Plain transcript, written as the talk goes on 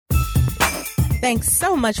Thanks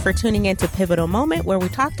so much for tuning in to Pivotal Moment, where we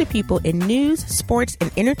talk to people in news, sports,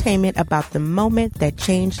 and entertainment about the moment that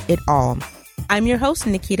changed it all. I'm your host,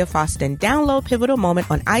 Nikita Foston. Download Pivotal Moment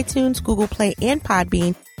on iTunes, Google Play, and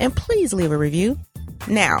Podbean, and please leave a review.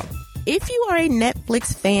 Now, if you are a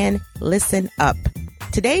Netflix fan, listen up.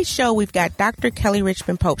 Today's show, we've got Dr. Kelly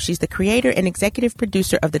Richmond Pope. She's the creator and executive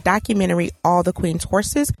producer of the documentary All the Queen's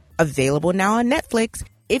Horses, available now on Netflix.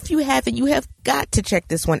 If you haven't, you have got to check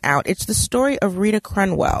this one out. It's the story of Rita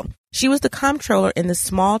Crunwell. She was the comptroller in the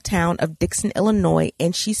small town of Dixon, Illinois,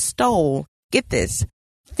 and she stole, get this,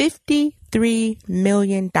 $53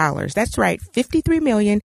 million. That's right, $53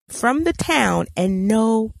 million from the town, and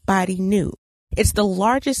nobody knew. It's the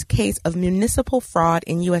largest case of municipal fraud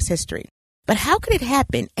in U.S. history. But how could it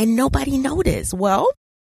happen and nobody noticed? Well,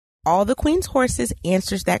 All the Queen's Horses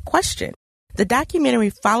answers that question. The documentary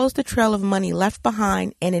follows the trail of money left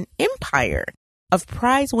behind and an empire of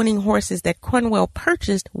prize-winning horses that Crunwell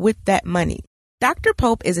purchased with that money. Dr.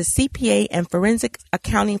 Pope is a CPA and forensic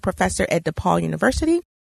accounting professor at DePaul University.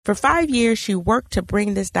 For 5 years, she worked to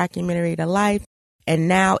bring this documentary to life, and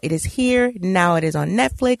now it is here. Now it is on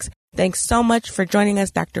Netflix. Thanks so much for joining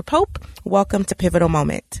us, Dr. Pope. Welcome to Pivotal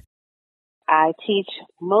Moment. I teach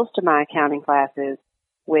most of my accounting classes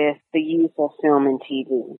with the use of film and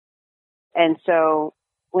TV. And so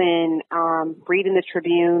when reading the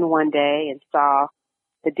Tribune one day and saw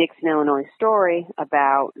the Dixon, Illinois story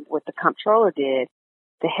about what the comptroller did,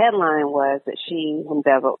 the headline was that she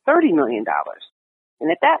embezzled $30 million. And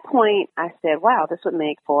at that point, I said, wow, this would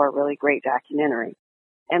make for a really great documentary.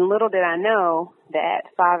 And little did I know that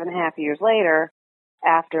 5.5 years later,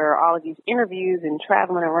 after all of these interviews and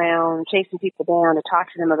traveling around, chasing people down to talk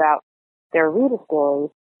to them about their Rita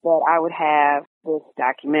stories, that I would have this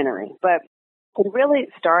documentary. But it really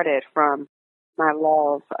started from my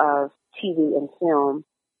love of TV and film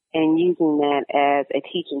and using that as a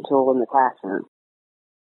teaching tool in the classroom.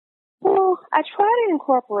 Well, I try to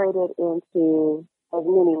incorporate it into as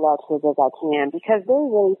many lectures as I can because there are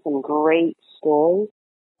really some great stories.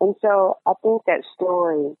 And so I think that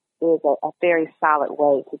story is a very solid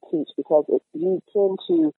way to teach because you tend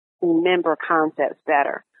to remember concepts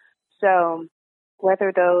better. So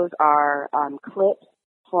whether those are clips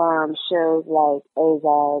from shows like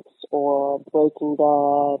Ozarks or Breaking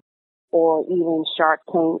Bad or even Shark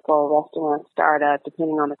Tank or Restaurant Startup,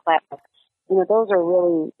 depending on the class, those are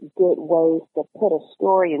really good ways to put a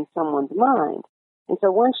story in someone's mind. And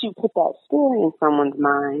so once you put that story in someone's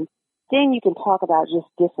mind, then you can talk about just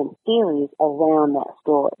different theories around that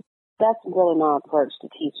story. That's really my approach to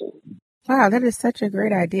teaching. Wow, that is such a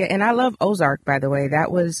great idea. And I love Ozark, by the way.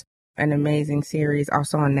 That was an amazing series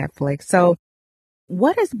also on Netflix. So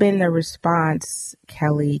what has been the response,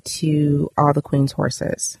 Kelly, to All the Queen's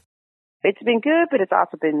Horses? It's been good, but it's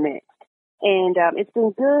also been mixed. And it's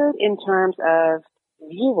been good in terms of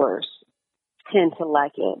viewers tend to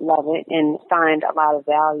like it, love it, and find a lot of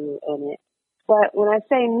value in it. But when I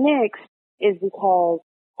say mixed is because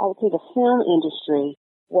I would say the film industry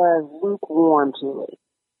was lukewarm to it.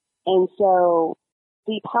 And so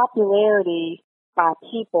the popularity by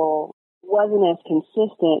people wasn't as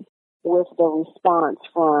consistent with the response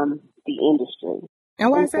from the industry.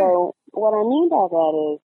 And why is that? So what I mean by that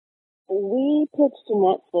is we pitched to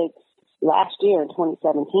Netflix last year in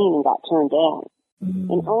 2017 and got turned down.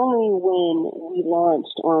 Mm-hmm. And only when we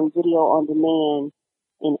launched on video on demand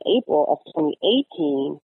in April of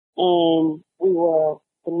 2018 and we were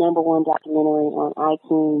the number one documentary on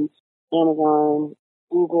iTunes, Amazon,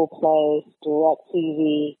 Google Play,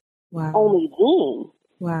 DirecTV. Wow. Only then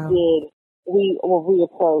did we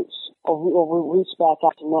reapproach or we reach back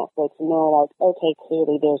out to Netflix and they're like, okay,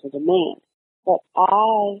 clearly there's a demand. But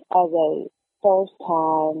I, as a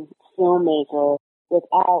first-time filmmaker,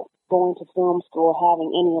 without going to film school,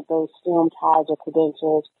 having any of those film ties or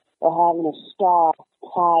credentials, or having a star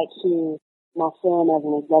tied to my film as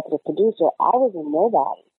an executive producer, I was a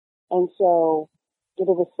nobody. And so the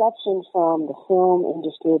reception from the film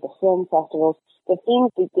industry, the film festivals, the things,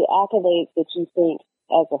 the accolades that you think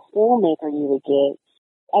as a filmmaker you would get,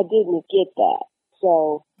 I didn't get that.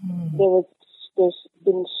 So there's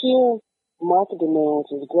been sheer market demand,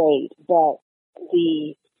 which is great, but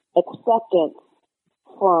the acceptance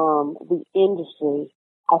from the industry,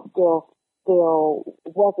 I still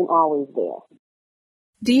wasn't always there.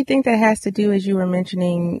 Do you think that has to do, as you were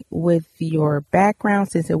mentioning, with your background,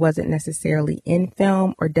 since it wasn't necessarily in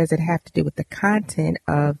film, or does it have to do with the content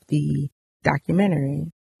of the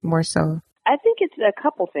documentary more so? I think it's a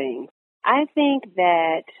couple things. I think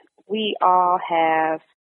that we all have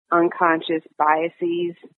unconscious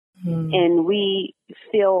biases, and we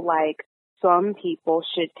feel like some people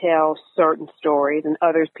should tell certain stories and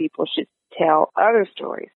other people should tell other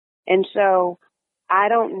stories. And so I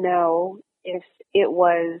don't know if it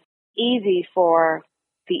was easy for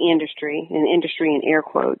the industry, and industry in air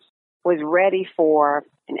quotes, was ready for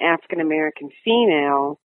an African-American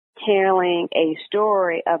female telling a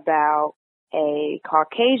story about a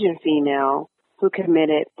Caucasian female who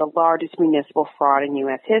committed the largest municipal fraud in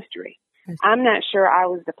U.S. history. I'm not sure I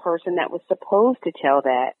was the person that was supposed to tell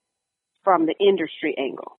that from the industry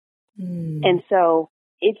angle. And so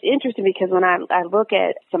it's interesting because when I look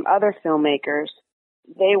at some other filmmakers,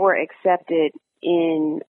 they were accepted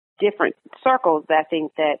in different circles that I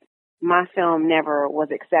think that my film never was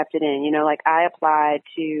accepted in. You know, like I applied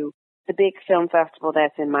to the big film festival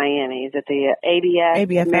that's in Miami. Is it the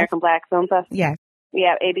ABF? American Black Film Festival? Yes.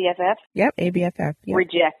 Yeah, ABFF? Yep, ABFF. Yep.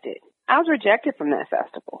 Rejected. I was rejected from that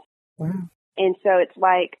festival. Wow. And so it's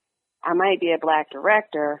like I might be a Black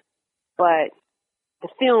director, but the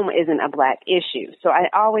film isn't a Black issue. So I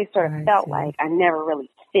always sort of felt like I never really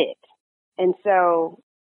fit. And so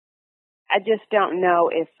I just don't know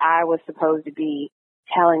if I was supposed to be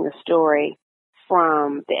telling the story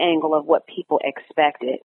from the angle of what people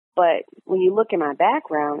expected. But when you look at my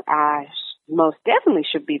background, I most definitely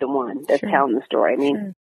should be the one that's telling the story. I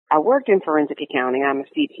mean, I worked in forensic accounting. I'm a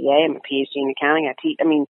CPA. I'm a PhD in accounting. I teach. I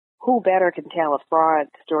mean, who better can tell a fraud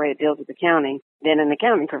story that deals with accounting than an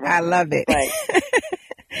accounting professor? I love it. But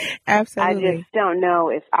absolutely. I just don't know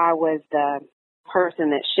if I was the person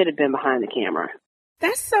that should have been behind the camera.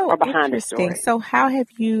 That's so interesting. So how have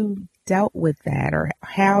you dealt with that, or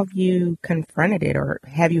how have you confronted it, or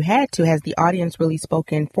have you had to? Has the audience really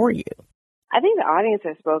spoken for you? I think the audience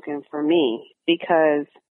has spoken for me because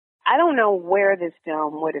I don't know where this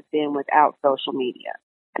film would have been without social media.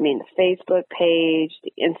 I mean, the Facebook page,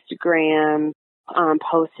 the Instagram,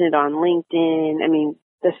 posted on LinkedIn. I mean,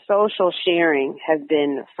 the social sharing has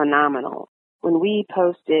been phenomenal. When we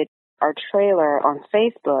posted our trailer on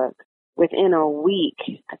Facebook, within a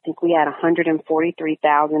week, I think we had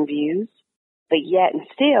 143,000 views, but yet and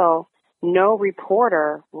still, no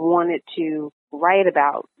reporter wanted to write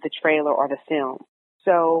about the trailer or the film.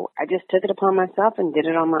 So I just took it upon myself and did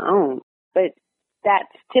it on my own. But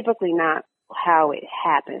that's typically not how it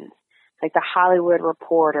happens. Like the Hollywood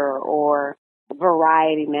Reporter or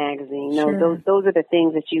Variety magazine, those are the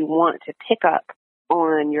things that you want to pick up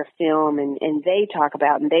on your film, and they talk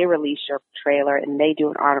about, and they release your trailer, and they do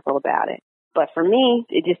an article about it. But for me,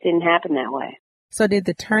 it just didn't happen that way. So did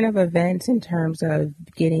the turn of events in terms of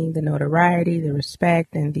getting the notoriety, the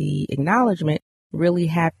respect, and the acknowledgement really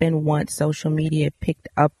happen once social media picked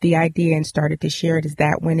up the idea and started to share it? Is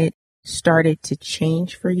that when it started to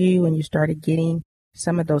change for you and you started getting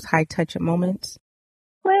some of those high-touch moments?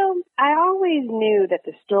 Well, I always knew that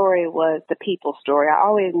the story was the people's story. I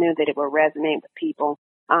always knew that it would resonate with people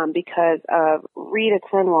because of Rita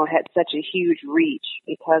Crenshaw had such a huge reach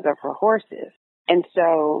because of her horses. And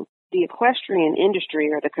so the equestrian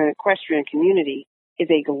industry or the equestrian community is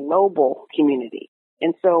a global community.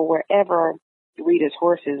 And so wherever Rita's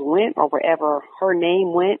horses went or wherever her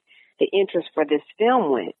name went, the interest for this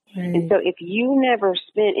film went. Right. And so if you never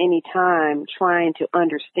spent any time trying to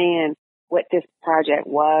understand what this project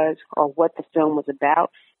was or what the film was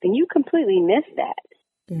about, then you completely missed that.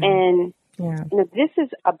 And you know, this is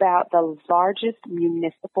about the largest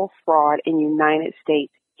municipal fraud in United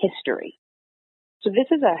States history. So this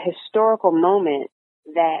is a historical moment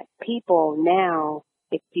that people now,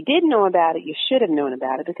 if you didn't know about it, you should have known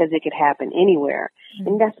about it because it could happen anywhere.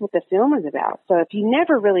 And that's what the film is about. So if you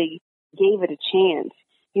never really gave it a chance,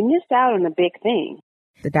 you missed out on a big thing.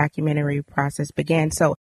 The documentary process began.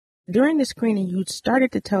 So during the screening, you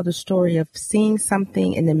started to tell the story of seeing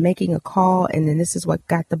something and then making a call, and then this is what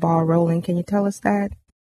got the ball rolling. Can you tell us that?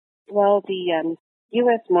 Well, the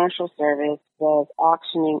U.S. Marshal Service was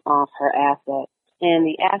auctioning off her assets, and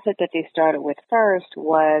the asset that they started with first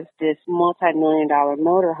was this multi-million-dollar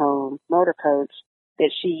motor coach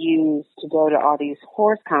that she used to go to all these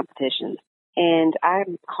horse competitions. And I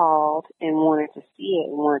called and wanted to see it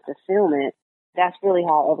and wanted to film it. That's really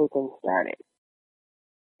how everything started.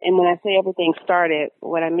 And when I say everything started,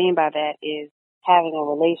 what I mean by that is having a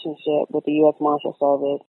relationship with the U.S. Marshal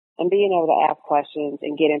Service and being able to ask questions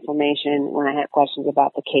and get information when I had questions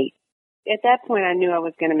about the case. At that point, I knew I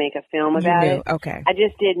was going to make a film about it. Okay. I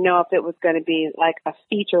just didn't know if it was going to be like a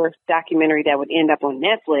feature documentary that would end up on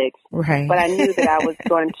Netflix. Right. But I knew that I was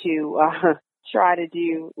going to try to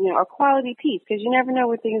do, a quality piece because you never know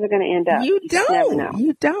where things are going to end up. You don't. Never know.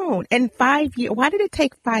 You don't. And 5 years. Why did it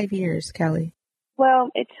take 5 years, Kelly?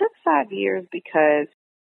 Well, it took 5 years because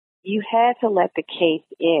you had to let the case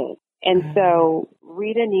in. And so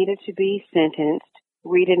Rita needed to be sentenced.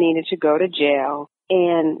 Rita needed to go to jail,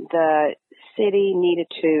 and the city needed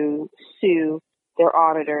to sue their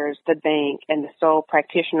auditors, the bank, and the sole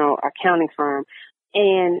practitioner accounting firm.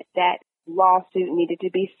 And that lawsuit needed to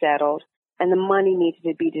be settled, and the money needed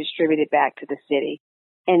to be distributed back to the city,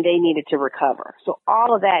 and they needed to recover. So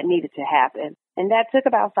all of that needed to happen. And that took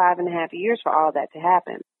about 5.5 years for all of that to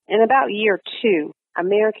happen. In about year 2,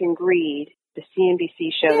 American Greed, the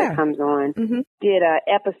CNBC show that comes on, did an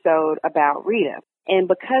episode about Rita. And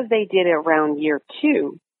because they did it around year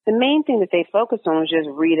 2, the main thing that they focused on was just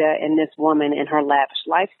Rita and this woman and her lavish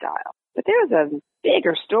lifestyle. But there's a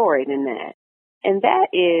bigger story than that. And that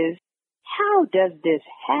is, how does this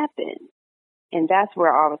happen? And that's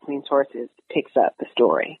where All the Queen's Horses picks up the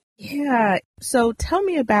story. Yeah. So tell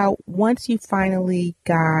me about once you finally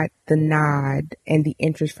got the nod and the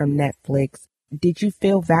interest from Netflix, did you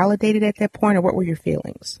feel validated at that point, or what were your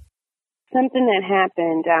feelings? Something that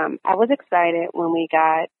happened, I was excited when we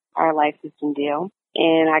got our licensing deal,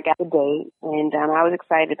 and I got the date, and I was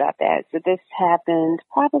excited about that. So this happened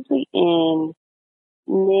probably in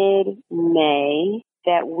mid-May,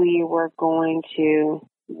 that we were going to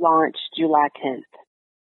launch July 10th.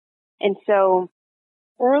 And so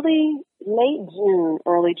late June,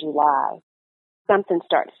 early July, something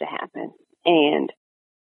starts to happen. And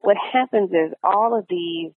what happens is all of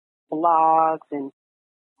these blogs and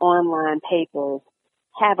online papers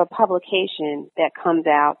have a publication that comes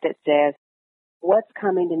out that says what's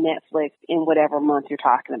coming to Netflix in whatever month you're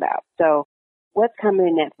talking about. So what's coming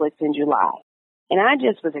to Netflix in July? And I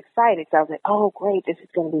just was excited because I was like, oh, great, this is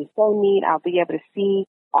going to be so neat. I'll be able to see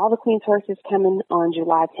All the Queen's Horses coming on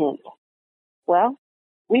July 10th. Well,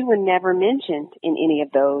 we were never mentioned in any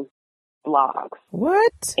of those blogs.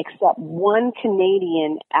 What? Except one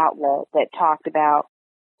Canadian outlet that talked about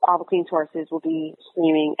All the Queen's Horses will be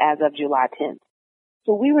streaming as of July 10th.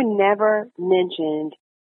 So we were never mentioned.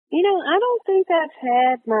 You know, I don't think I've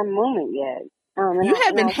had my moment yet. You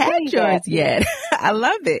haven't had yours yet. I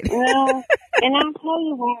love it. Well, and I'll tell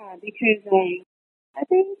you why. Because I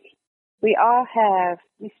think we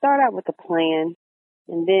start out with a plan,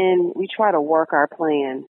 and then we try to work our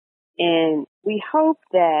plan. And we hope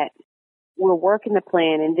that we're working the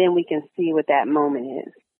plan, and then we can see what that moment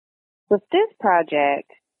is. With this project,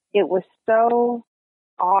 it was so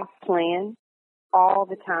off plan all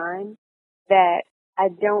the time that I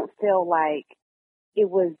don't feel like it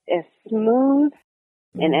was as smooth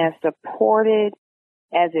and as supported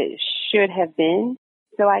as it should have been.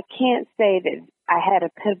 So I can't say that I had a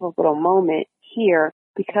pivotal moment here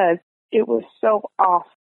because it was so off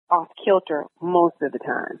kilter most of the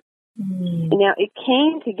time. Now, it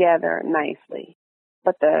came together nicely,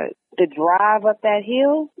 but the drive up that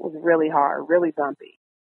hill was really hard, really bumpy.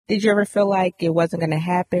 Did you ever feel like it wasn't going to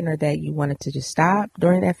happen or that you wanted to just stop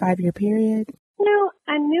during that 5-year period? No,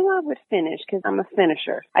 I knew I would finish because I'm a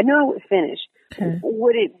finisher. I knew I would finish. Okay.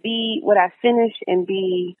 Would I finish and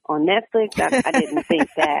be on Netflix? I didn't think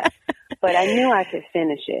that, but I knew I could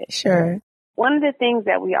finish it. Sure. One of the things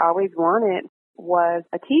that we always wanted was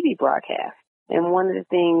a TV broadcast. And one of the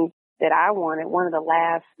things that I wanted, one of the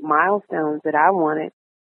last milestones that I wanted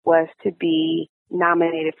was to be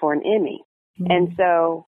nominated for an Emmy. And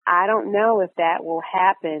so I don't know if that will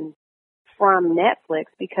happen from Netflix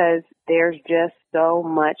because there's just so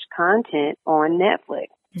much content on Netflix.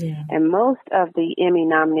 Yeah. And most of the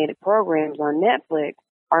Emmy-nominated programs on Netflix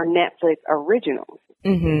are Netflix originals.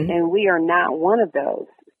 And we are not one of those.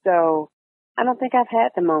 So I don't think I've had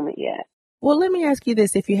the moment yet. Well, let me ask you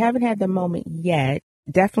this. If you haven't had the moment yet,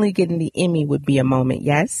 definitely getting the Emmy would be a moment,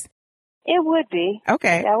 yes? It would be.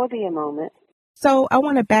 Okay. That would be a moment. So I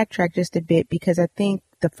want to backtrack just a bit because I think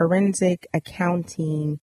the forensic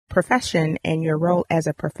accounting profession and your role as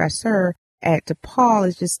a professor at DePaul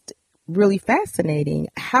is just really fascinating.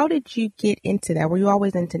 How did you get into that? Were you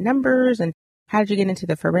always into numbers, and how did you get into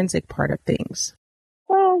the forensic part of things?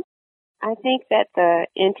 Well, I think that the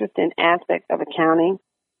interesting aspect of accounting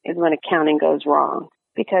is when accounting goes wrong,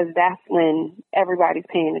 because that's when everybody's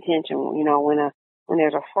paying attention. You know, when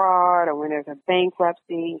there's a fraud or when there's a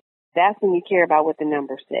bankruptcy, that's when you care about what the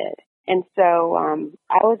number said. And so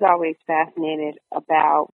I was always fascinated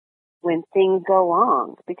about when things go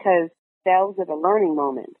wrong, because those are the learning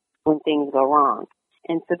moments when things go wrong.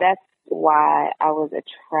 And so that's why I was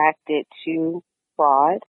attracted to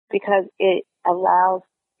fraud, because it allows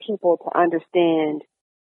people to understand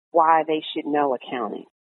why they should know accounting.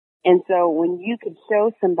 And so when you could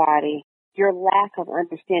show somebody your lack of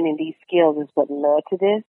understanding these skills is what led to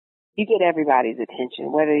this, you get everybody's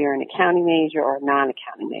attention, whether you're an accounting major or a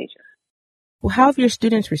non-accounting major. Well, how have your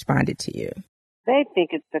students responded to you? They think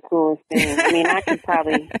it's the coolest thing. I mean, I can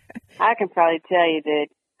probably tell you that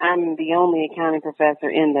I'm the only accounting professor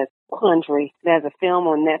in the country that has a film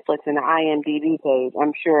on Netflix and an IMDb page.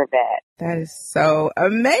 I'm sure of that. That is so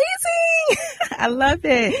amazing. I love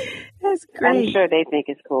it. That's great. I'm sure they think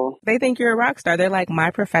it's cool. They think you're a rock star. They're like, my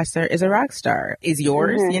professor is a rock star. Is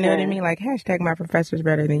yours? Mm-hmm. You know what I mean? Like, hashtag my professor's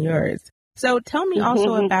better than yours. So tell me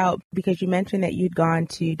also about, because you mentioned that you'd gone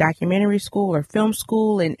to documentary school or film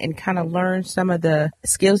school and kind of learned some of the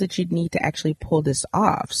skills that you'd need to actually pull this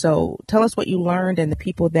off. So tell us what you learned and the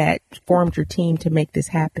people that formed your team to make this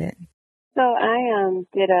happen. So I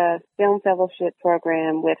did a film fellowship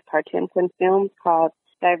program with Partemquin Films called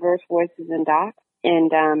Diverse Voices in Docs. And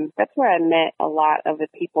that's where I met a lot of the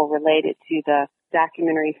people related to the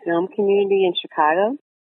documentary film community in Chicago.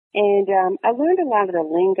 And I learned a lot of the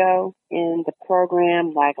lingo in the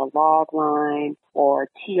program, like a log line or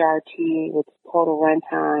TRT, which is total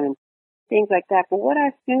runtime, and things like that. But what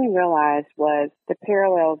I soon realized was the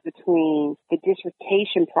parallels between the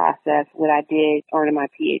dissertation process, what I did earning my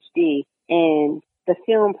PhD, and the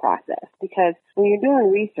film process. Because when you're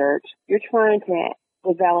doing research, you're trying to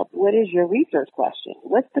develop what is your research question?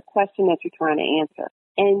 What's the question that you're trying to answer?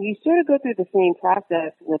 And you sort of go through the same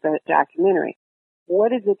process with a documentary.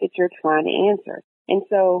 What is it that you're trying to answer? And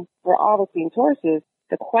so for all the same sources,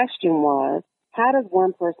 the question was, how does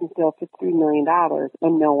one person steal $53 million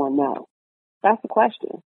and no one knows? That's the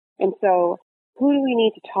question. And so who do we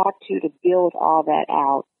need to talk to build all that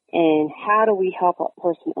out? And how do we help a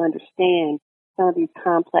person understand some of these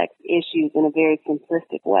complex issues in a very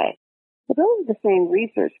simplistic way? So those are the same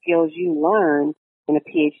research skills you learn in a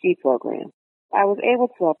PhD program. I was able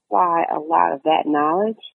to apply a lot of that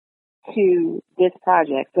knowledge to this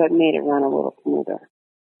project, so it made it run a little smoother.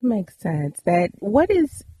 Makes sense. What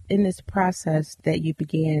is in this process that you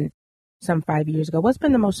began some 5 years ago? What's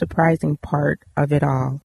been the most surprising part of it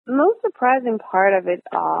all? The most surprising part of it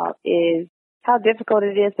all is how difficult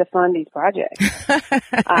it is to fund these projects.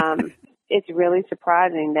 It's really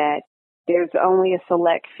surprising that there's only a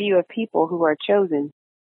select few of people who are chosen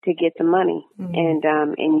to get the money,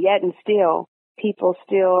 and yet and still people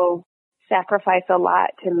still sacrifice a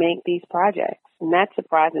lot to make these projects, and that's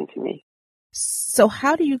surprising to me. So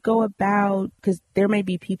how do you go about, because there may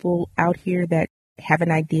be people out here that have an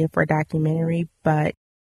idea for a documentary but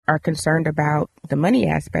are concerned about the money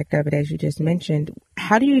aspect of it, as you just mentioned.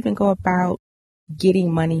 How do you even go about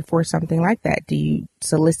getting money for something like that? Do you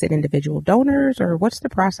solicit individual donors, or what's the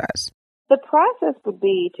process? The process would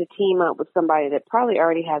be to team up with somebody that probably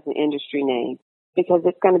already has an industry name, because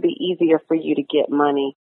it's going to be easier for you to get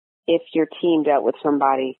money if you're teamed up with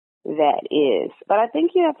somebody that is. But I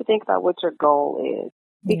think you have to think about what your goal is.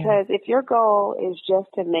 Because if your goal is just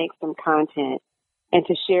to make some content and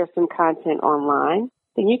to share some content online,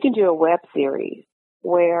 then you can do a web series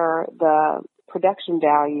where the production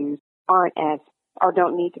values aren't as, or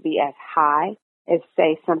don't need to be as high as,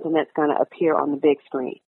 say, something that's going to appear on the big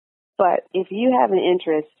screen. But if you have an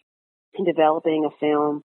interest in developing a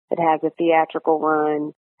film that has a theatrical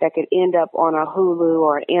run that could end up on a Hulu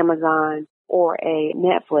or an Amazon or a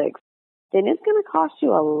Netflix, then it's going to cost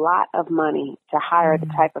you a lot of money to hire the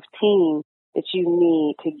type of team that you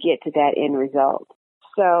need to get to that end result.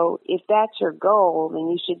 So if that's your goal, then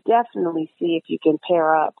you should definitely see if you can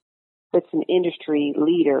pair up with some industry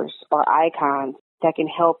leaders or icons that can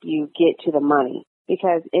help you get to the money,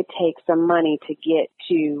 because it takes some money to get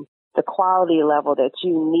to the quality level that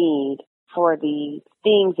you need for the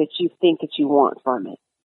things that you think that you want from it.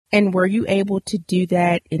 And were you able to do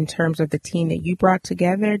that in terms of the team that you brought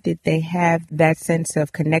together? Did they have that sense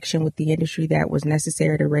of connection with the industry that was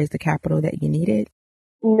necessary to raise the capital that you needed?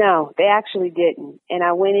 No, they actually didn't. And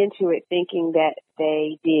I went into it thinking that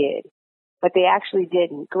they did, but they actually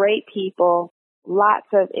didn't. Great people, lots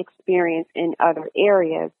of experience in other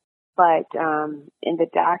areas, but in the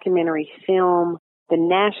documentary film, the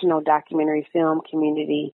national documentary film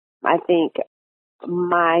community, I think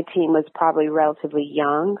my team was probably relatively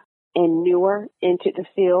young and newer into the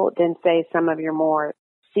field than, say, some of your more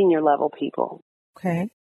senior level people. Okay.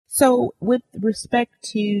 So with respect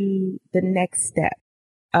to the next step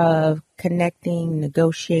of connecting,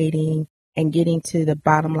 negotiating, and getting to the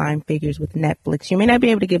bottom line figures with Netflix, you may not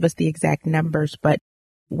be able to give us the exact numbers, but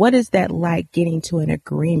what is that like, getting to an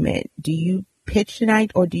agreement? Do you pitch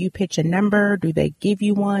tonight, or do you pitch a number? Do they give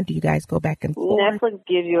you one? Do you guys go back and forth? Netflix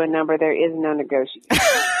gives you a number. There is no negotiation.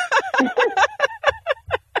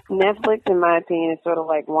 Netflix, in my opinion, is sort of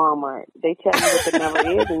like Walmart. They tell you what the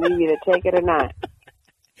number is, and you either take it or not.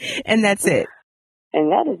 And that's it.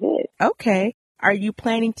 And that is it. Okay. Are you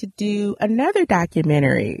planning to do another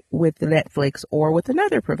documentary with Netflix or with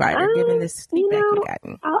another provider, given this feedback you've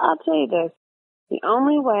gotten? I'll tell you this. The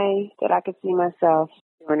only way that I could see myself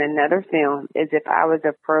doing another film is if I was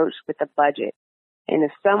approached with a budget. And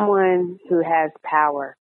if someone who has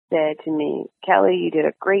power said to me, Kelly, you did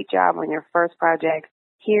a great job on your first project.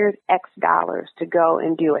 Here's X dollars to go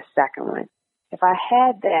and do a second one. If I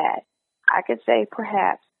had that, I could say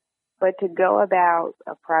perhaps, but to go about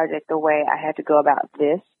a project the way I had to go about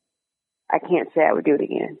this, I can't say I would do it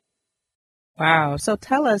again. Wow. So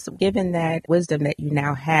tell us, given that wisdom that you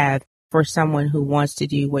now have for someone who wants to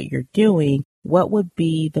do what you're doing, what would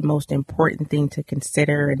be the most important thing to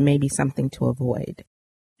consider and maybe something to avoid?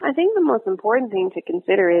 I think the most important thing to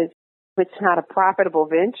consider is it's not a profitable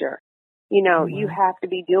venture. You know, you have to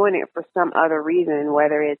be doing it for some other reason,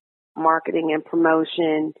 whether it's marketing and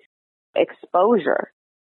promotion, exposure.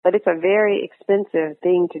 But it's a very expensive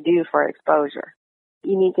thing to do for exposure.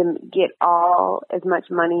 You need to get as much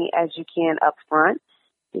money as you can up front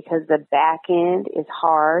because the back end is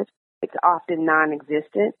hard. It's often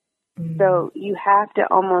non-existent. Mm-hmm. So you have to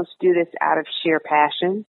almost do this out of sheer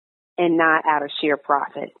passion and not out of sheer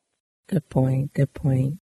profit. Good point. Good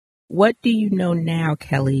point. What do you know now,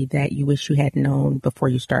 Kelly, that you wish you had known before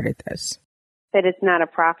you started this? That it's not a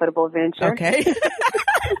profitable venture. Okay.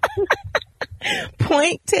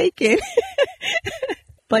 Point taken.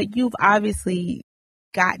 But you've obviously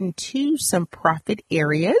gotten to some profit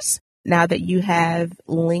areas now that you have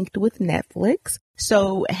linked with Netflix.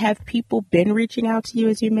 So have people been reaching out to you,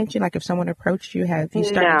 as you mentioned? Like if someone approached you, have you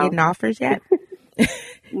started getting offers yet?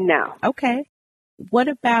 No. Okay. What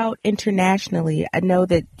about internationally? I know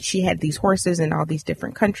that she had these horses in all these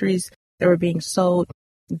different countries that were being sold.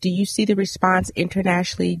 Do you see the response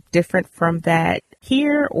internationally different from that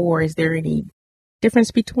here, or is there any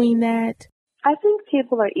difference between that? I think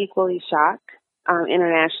people are equally shocked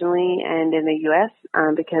internationally and in the U.S.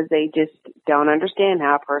 Because they just don't understand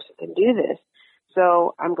how a person can do this.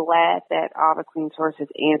 So I'm glad that All the Queen's Horses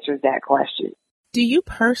answers that question. Do you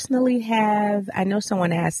personally have, I know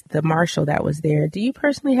someone asked the marshal that was there, do you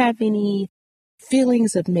personally have any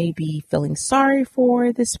feelings of maybe feeling sorry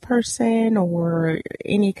for this person or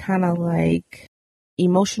any kind of like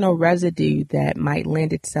emotional residue that might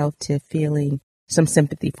lend itself to feeling some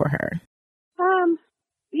sympathy for her?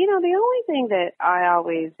 The only thing that I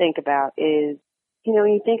always think about is,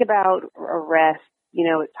 when you think about arrest,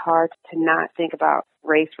 it's hard to not think about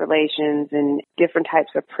race relations and different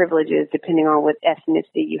types of privileges depending on what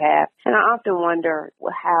ethnicity you have. And I often wonder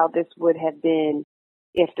how this would have been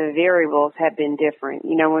if the variables had been different.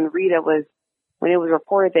 When it was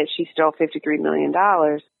reported that she stole $53 million,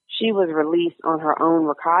 she was released on her own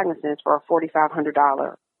recognizance for a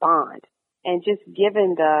 $4,500 bond. And just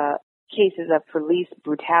given the cases of police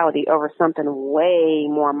brutality over something way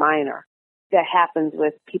more minor that happens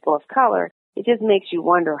with people of color, it just makes you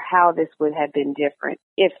wonder how this would have been different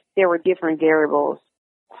if there were different variables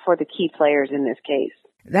for the key players in this case.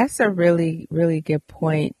 That's a really, really good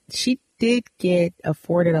point. She did get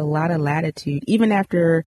afforded a lot of latitude. Even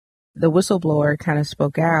after the whistleblower kind of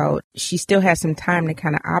spoke out, she still had some time to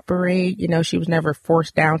kind of operate. She was never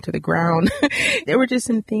forced down to the ground. There were just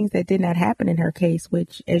some things that did not happen in her case,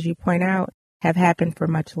 which, as you point out, have happened for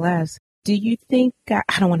much less. Do you think, I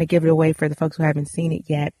don't want to give it away for the folks who haven't seen it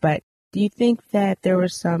yet, but do you think that there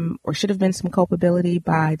was some, or should have been some culpability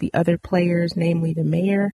by the other players, namely the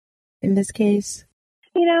mayor in this case?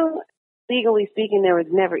 Legally speaking, there was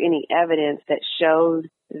never any evidence that showed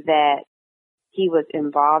that he was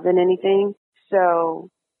involved in anything. So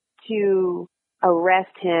to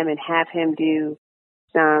arrest him and have him do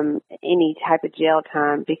any type of jail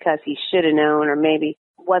time because he should have known or maybe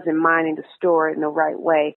wasn't minding to store it in the right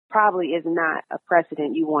way probably is not a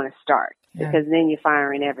precedent you want to start. Yeah. Because then you're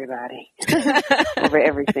firing everybody over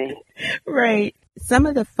everything. Right. Some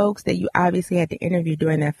of the folks that you obviously had to interview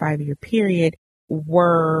during that 5-year period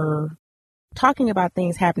were talking about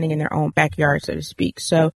things happening in their own backyard, so to speak.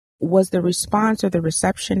 So was the response or the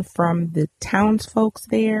reception from the townsfolk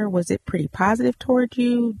there, was it pretty positive toward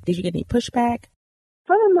you? Did you get any pushback?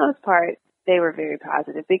 For the most part, they were very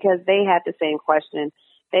positive because they had the same question.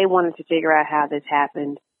 They wanted to figure out how this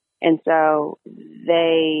happened. And so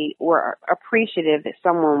they were appreciative that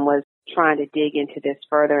someone was trying to dig into this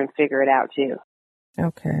further and figure it out too.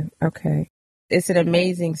 Okay. It's an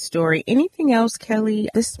amazing story. Anything else, Kelly?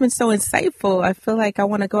 This has been so insightful. I feel like I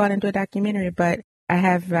want to go out and do a documentary, but I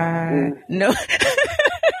have no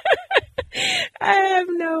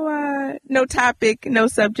topic, no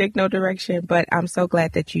subject, no direction, but I'm so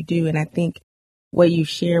glad that you do. And I think what you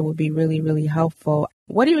share will be really, really helpful.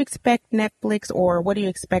 What do you expect Netflix, or what do you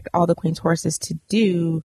expect All the Queen's Horses to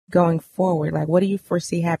do going forward? Like, what do you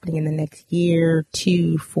foresee happening in the next year,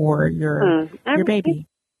 2 for your baby?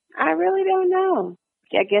 I really don't know.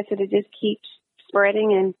 I guess it'll just keep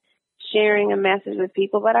spreading and sharing a message with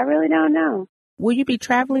people, but I really don't know. Will you be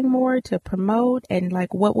traveling more to promote? And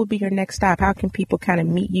like, what will be your next stop? How can people kind of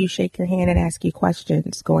meet you, shake your hand, and ask you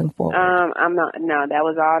questions going forward? I'm not. No, that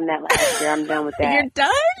was all net last year. I'm done with that. You're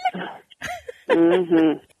done?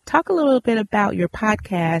 Mm-hmm. Talk a little bit about your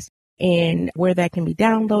podcast and where that can be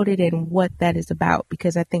downloaded and what that is about,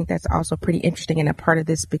 because I think that's also pretty interesting and a part of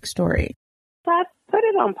this big story. So I put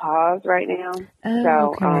it on pause right now.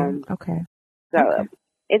 Okay. So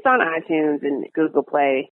it's on iTunes and Google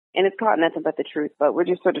Play, and it's called Nothing But the Truth, but we're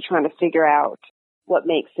just sort of trying to figure out what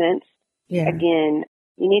makes sense. Yeah. Again,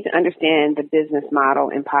 you need to understand the business model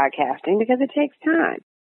in podcasting because it takes time.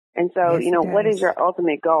 And so, Yes, what is your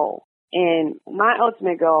ultimate goal? And my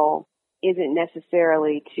ultimate goal isn't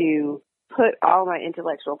necessarily to put all my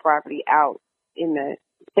intellectual property out in the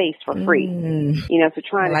space for free. So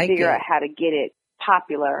trying to figure out how to get it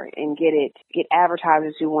popular and get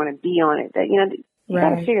advertisers who want to be on it. That, you got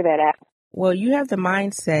to figure that out. Well, you have the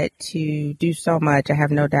mindset to do so much. I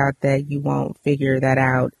have no doubt that you won't figure that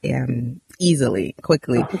out easily,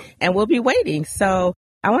 quickly, and we'll be waiting. So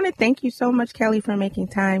I want to thank you so much, Kelly, for making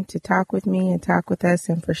time to talk with me and talk with us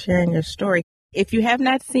and for sharing your story. If you have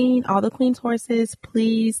not seen All the Queen's Horses,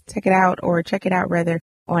 please check it out on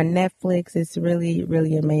Netflix. It's really,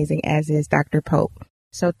 really amazing, as is Dr. Pope.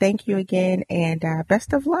 So thank you again, and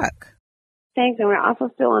best of luck. Thanks. And we're also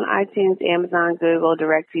still on iTunes, Amazon, Google,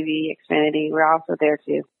 DirecTV, Xfinity. We're also there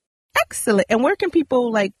too. Excellent. And where can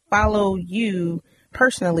people follow you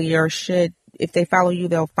personally, or if they follow you,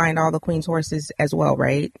 they'll find All the Queen's Horses as well,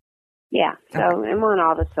 right? Yeah. So I'm on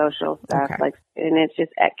all the social stuff, and it's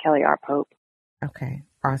just at Kelly R. Pope. Okay.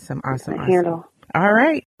 Awesome. Handle. All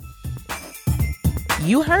right.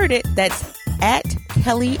 You heard it. That's at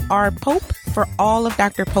Kelly R. Pope for all of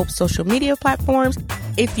Dr. Pope's social media platforms.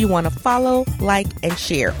 If you want to follow, like, and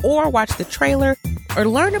share, or watch the trailer, or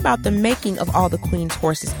learn about the making of All the Queen's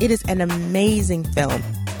Horses, it is an amazing film.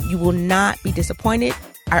 You will not be disappointed.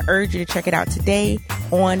 I urge you to check it out today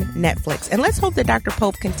on Netflix. And let's hope that Dr.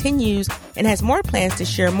 Pope continues and has more plans to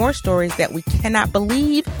share more stories that we cannot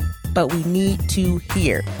believe, but we need to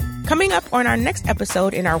hear. Coming up on our next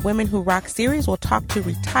episode in our Women Who Rock series, we'll talk to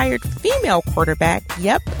retired female quarterback,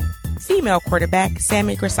 female quarterback,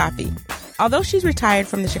 Sammy Grisafi. Although she's retired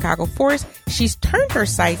from the Chicago Force, she's turned her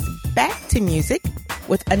sights back to music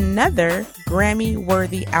with another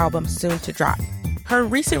Grammy-worthy album soon to drop. Her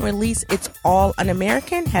recent release, It's All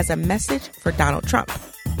Un-American, has a message for Donald Trump.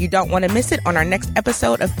 You don't want to miss it on our next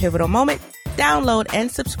episode of Pivotal Moment. Download and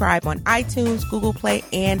subscribe on iTunes, Google Play,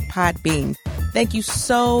 and Podbean. Thank you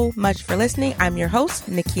so much for listening. I'm your host,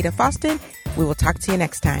 Nikita Foston. We will talk to you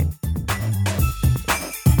next time.